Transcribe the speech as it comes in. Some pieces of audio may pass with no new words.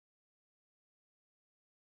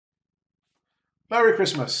Merry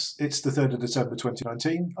Christmas! It's the 3rd of December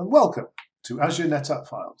 2019 and welcome to Azure NetApp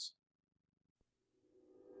Files.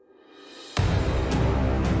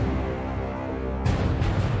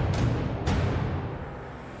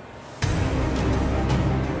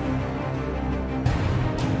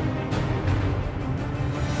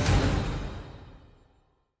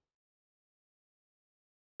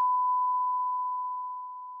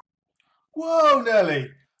 Whoa, Nelly!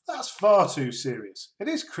 That's far too serious. It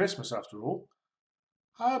is Christmas after all.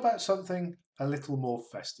 How about something a little more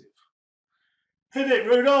festive? Hit it,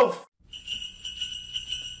 Rudolph!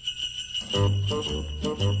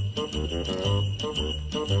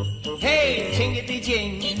 Hey, jingity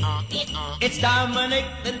jing, it's Dominic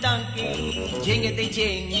the donkey. Jingity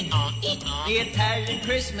jing, the Italian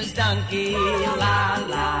Christmas donkey. La la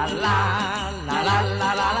la la la la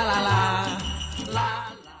la la la la la.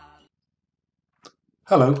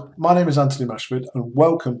 Hello, my name is Anthony Mashford and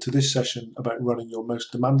welcome to this session about running your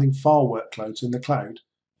most demanding file workloads in the cloud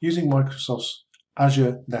using Microsoft's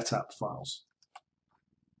Azure NetApp Files.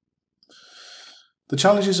 The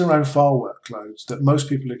challenges around file workloads that most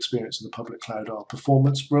people experience in the public cloud are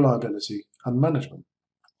performance, reliability, and management.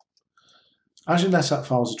 Azure NetApp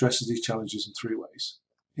Files addresses these challenges in three ways.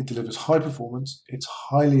 It delivers high performance, it's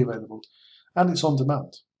highly available, and it's on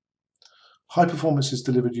demand. High performance is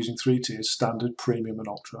delivered using three tiers, standard, premium, and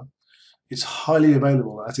ultra. It's highly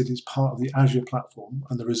available as it is part of the Azure platform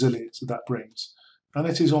and the resilience that brings. And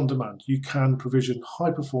it is on demand. You can provision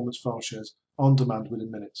high performance file shares on demand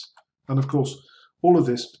within minutes. And of course, all of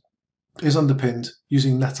this is underpinned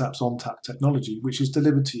using NetApp's ONTAP technology, which is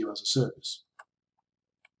delivered to you as a service.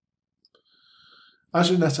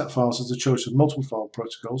 Azure NetApp Files has a choice of multiple file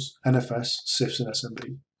protocols, NFS, CIFS, and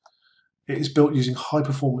SMB. It is built using high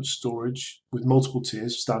performance storage with multiple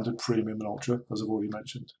tiers, standard, premium, and ultra, as I've already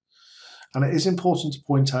mentioned. And it is important to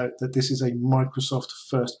point out that this is a Microsoft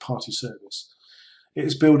first-party service. It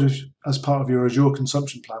is built as part of your Azure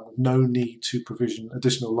consumption plan with no need to provision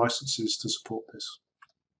additional licenses to support this.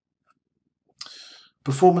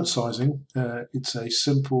 Performance sizing, it's a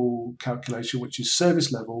simple calculation which is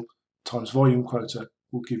service level times volume quota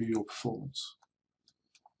will give you your performance.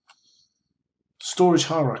 Storage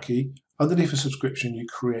hierarchy, underneath a subscription you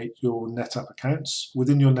create your NetApp accounts.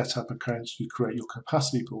 Within your NetApp accounts you create your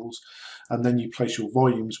capacity pools and then you place your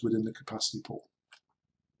volumes within the capacity pool.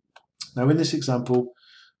 Now in this example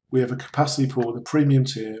we have a capacity pool, the premium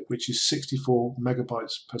tier, which is 64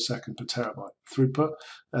 megabytes per second per terabyte throughput,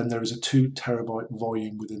 and there is a 2 terabyte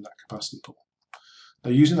volume within that capacity pool.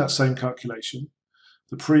 Now using that same calculation,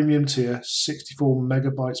 the premium tier, 64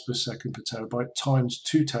 megabytes per second per terabyte times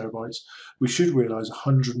 2 terabytes, we should realize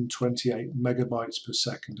 128 megabytes per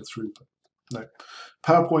second of throughput. Now,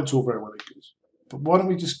 PowerPoint's all very well and good, but why don't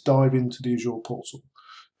we just dive into the Azure portal,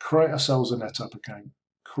 create ourselves a NetApp account,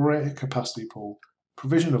 create a capacity pool,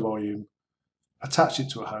 provision a volume, attach it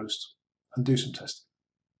to a host, and do some testing.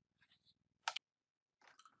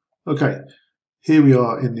 Okay. Here we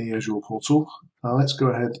are in the Azure portal. Now let's go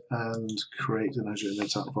ahead and create an Azure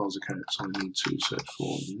NetApp Files account. So I need to search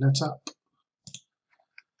for NetApp.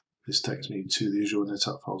 This takes me to the Azure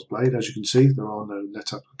NetApp Files blade. As you can see, there are no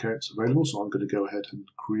NetApp accounts available, so I'm going to go ahead and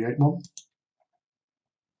create one.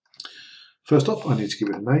 First up, I need to give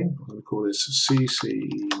it a name. I'm going to call this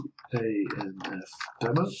CCANF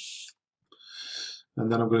demo.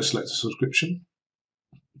 And then I'm going to select a subscription.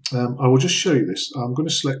 I will just show you this. I'm going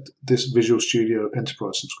to select this Visual Studio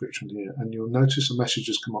Enterprise subscription here, and you'll notice a message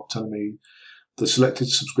has come up telling me the selected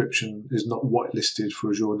subscription is not whitelisted for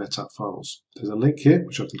Azure NetApp Files. There's a link here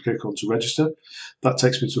which I can click on to register. That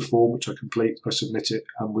takes me to a form which I complete, I submit it,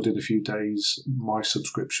 and within a few days my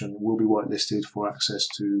subscription will be whitelisted for access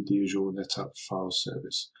to the Azure NetApp Files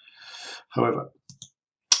service. However,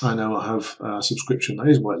 I know I have a subscription that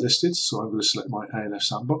is whitelisted, so I'm going to select my ANF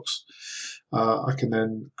sandbox. I can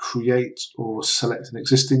then create or select an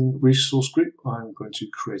existing resource group. I'm going to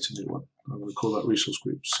create a new one. I'm going to call that resource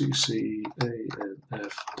group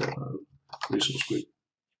CCANF demo resource group.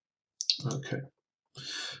 Okay.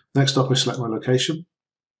 Next up, I select my location.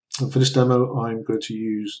 And for this demo, I'm going to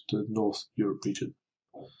use the North Europe region.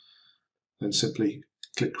 Then simply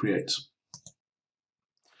click Create.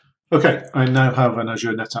 Okay, I now have an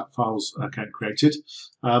Azure NetApp Files account created.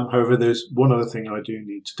 However, there's one other thing I do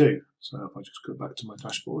need to do. So if I just go back to my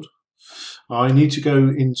dashboard, I need to go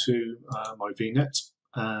into my VNet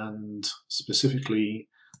and specifically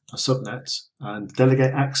a subnet and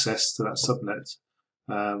delegate access to that subnet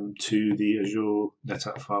to the Azure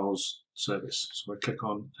NetApp Files service. So I click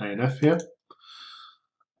on ANF here.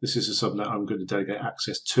 This is a subnet I'm going to delegate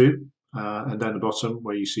access to, and down the bottom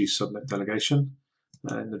where you see subnet delegation.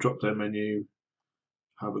 In the drop-down menu,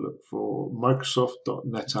 have a look for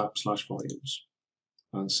Microsoft.NetApp/volumes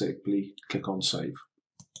and simply click on Save.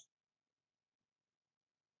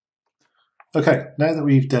 Okay, now that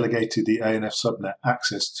we've delegated the ANF subnet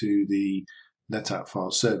access to the NetApp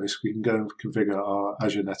Files service, we can go and configure our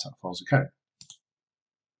Azure NetApp Files account.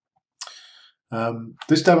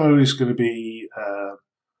 This demo is going to be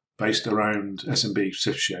based around SMB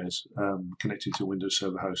SIF shares connected to a Windows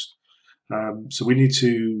Server host. So we need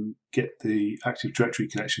to get the Active Directory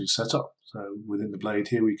connection set up. So within the blade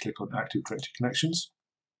here, we click on Active Directory Connections.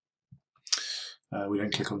 We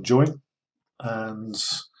then click on Join and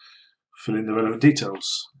fill in the relevant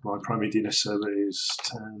details. My primary DNS server is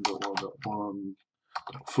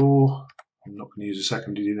 10.1.1.4. I'm not going to use a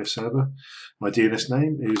secondary DNS server. My DNS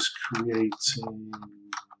name is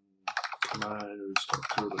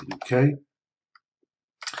creatingclouds.co.uk.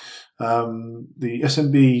 The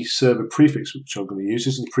SMB server prefix, which I'm going to use,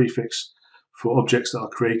 this is the prefix for objects that are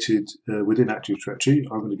created within Active Directory.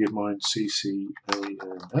 I'm going to give mine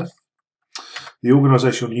CCANF. The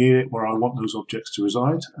organizational unit where I want those objects to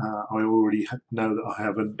reside, I already know that I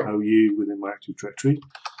have an OU within my Active Directory,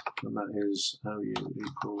 and that is OU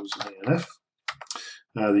equals ANF.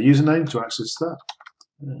 The username to access that,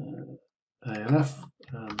 ANF,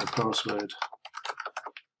 and the password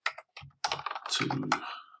to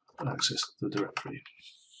access the directory.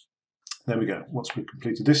 There we go. Once we've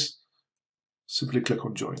completed this, simply click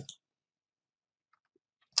on Join.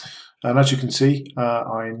 And as you can see,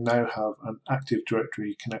 I now have an Active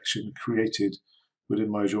Directory connection created within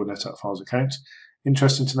my Azure NetApp Files account.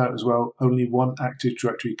 Interesting to note as well, only one Active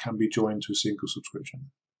Directory can be joined to a single subscription.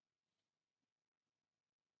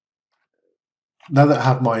 Now that I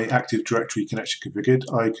have my Active Directory connection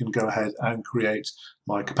configured, I can go ahead and create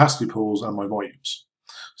my capacity pools and my volumes.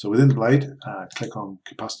 So within the blade, click on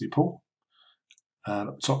Capacity Pool, and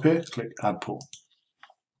at the top here, click Add Pool.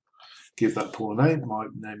 Give that pool a name. My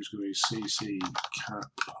name is going to be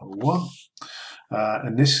CCCap1.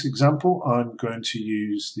 In this example, I'm going to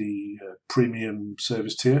use the premium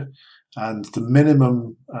service tier, and the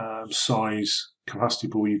minimum size capacity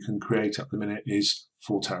pool you can create at the minute is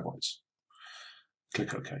 4 terabytes.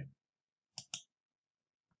 Click OK.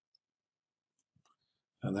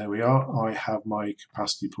 And there we are. I have my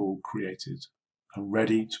capacity pool created and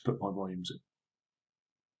ready to put my volumes in.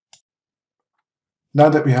 Now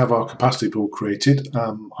that we have our capacity pool created,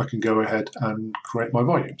 I can go ahead and create my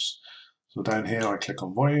volumes. So down here, I click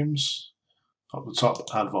on Volumes. Up the top,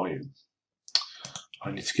 Add Volume.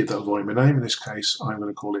 I need to give that volume a name. In this case, I'm going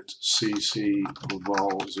to call it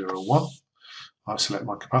CCVol01. I select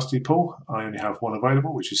my capacity pool. I only have one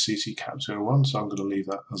available, which is CCCap01, so I'm going to leave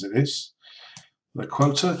that as it is. The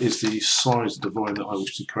quota is the size of the volume that I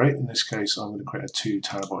wish to create. In this case, I'm going to create a 2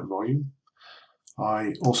 terabyte volume.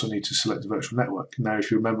 I also need to select the virtual network. Now,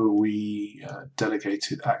 if you remember, we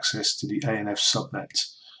delegated access to the ANF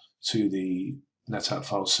subnet to the NetApp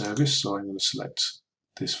file service. So I'm going to select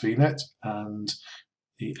this VNet and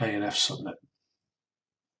the ANF subnet.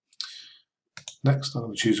 Next, I'm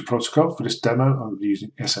going to choose a protocol. For this demo, I'm going to be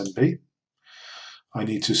using SMB. I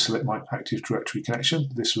need to select my Active Directory connection.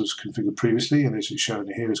 This was configured previously, and as it's shown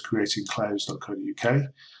here as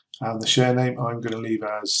creatingclouds.co.uk. And the share name I'm going to leave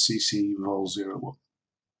as CCVol01.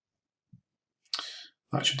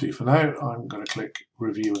 That should do for now. I'm going to click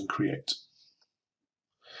Review and Create.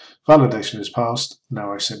 Validation is passed.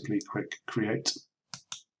 Now I simply click Create.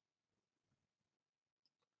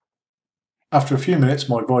 After a few minutes,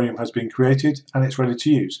 my volume has been created and it's ready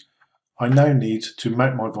to use. I now need to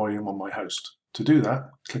mount my volume on my host. To do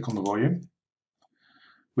that, click on the volume.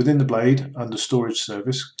 Within the blade, under Storage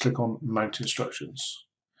Service, click on Mount Instructions.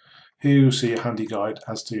 Here you'll see a handy guide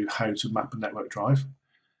as to how to map a network drive.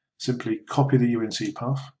 Simply copy the UNC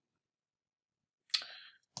path,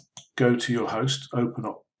 go to your host, open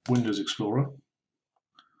up Windows Explorer,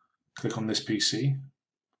 click on this PC,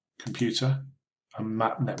 Computer, and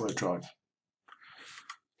Map Network Drive.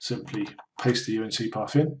 Simply paste the UNC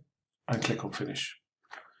path in and click on Finish.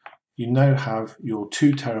 You now have your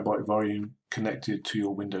 2 terabyte volume connected to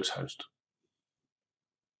your Windows host.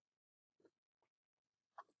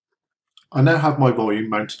 I now have my volume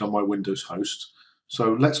mounted on my Windows host,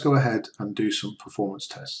 so let's go ahead and do some performance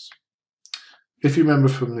tests. If you remember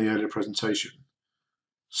from the earlier presentation,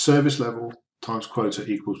 service level times quota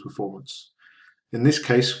equals performance. In this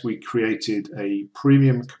case, we created a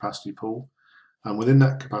premium capacity pool, and within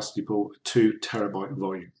that capacity pool, a 2 terabyte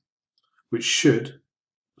volume, which should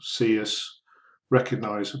see us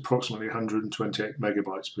recognize approximately 128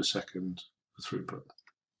 megabytes per second for throughput.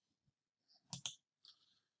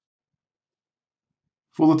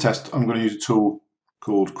 For the test, I'm going to use a tool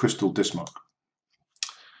called Crystal Disk Mark.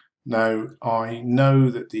 Now, I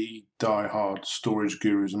know that the die-hard storage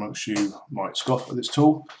gurus amongst you might scoff at this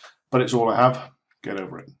tool, but it's all I have. Get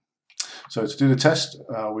over it. So to do the test,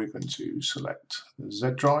 we're going to select the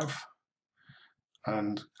Z drive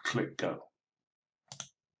and click Go.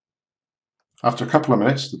 After a couple of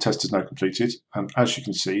minutes, the test is now completed, and as you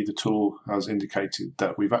can see, the tool has indicated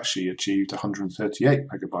that we've actually achieved 138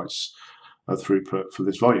 megabytes of throughput for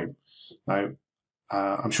this volume. Now,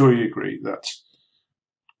 I'm sure you agree that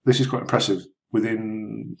this is quite impressive.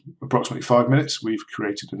 Within approximately 5 minutes, we've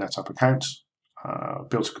created a NetApp account,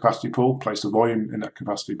 built a capacity pool, placed a volume in that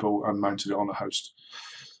capacity pool, and mounted it on a host.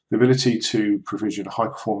 The ability to provision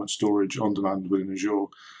high-performance storage on demand within Azure,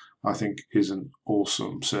 I think, is an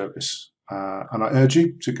awesome service. And I urge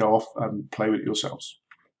you to go off and play with it yourselves.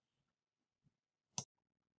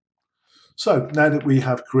 So now that we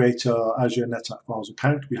have created our Azure NetApp Files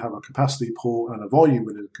account, we have a capacity pool and a volume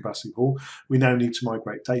within the capacity pool, we now need to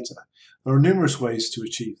migrate data. There are numerous ways to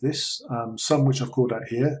achieve this, some which I've called out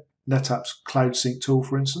here. NetApp's Cloud Sync tool,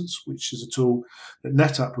 for instance, which is a tool that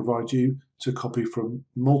NetApp provides you to copy from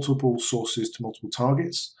multiple sources to multiple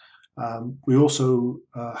targets. We also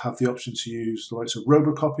have the option to use the likes of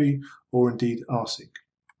Robocopy or indeed rsync.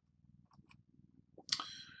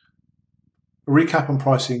 A recap on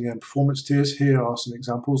pricing and performance tiers. Here are some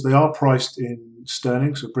examples. They are priced in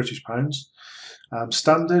sterling, so British pounds.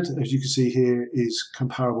 Standard, as you can see here, is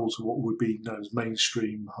comparable to what would be known as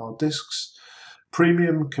mainstream hard disks.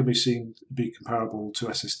 Premium can be seen to be comparable to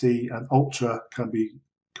SSD, and Ultra can be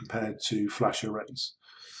compared to flash arrays.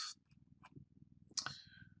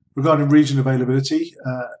 Regarding region availability,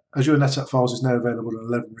 Azure NetApp Files is now available in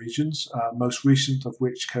 11 regions, most recent of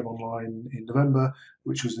which came online in November,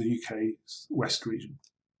 which was the UK West region.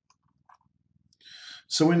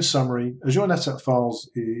 So in summary, Azure NetApp Files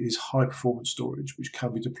is high-performance storage, which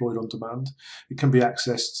can be deployed on demand. It can be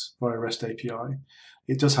accessed via REST API.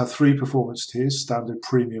 It does have 3 performance tiers, Standard,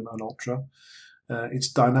 Premium, and Ultra. It's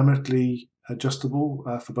dynamically adjustable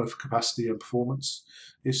for both capacity and performance.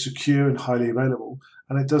 It's secure and highly available,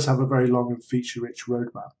 and it does have a very long and feature-rich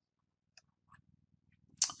roadmap.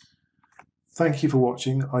 Thank you for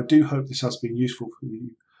watching. I do hope this has been useful for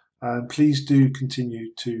you, and please do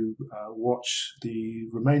continue to watch the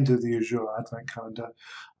remainder of the Azure Advent Calendar,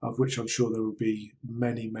 of which I'm sure there will be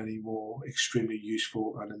many, many more extremely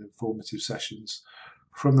useful and informative sessions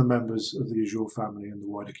from the members of the Azure family and the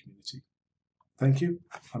wider community. Thank you,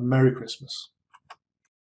 and Merry Christmas.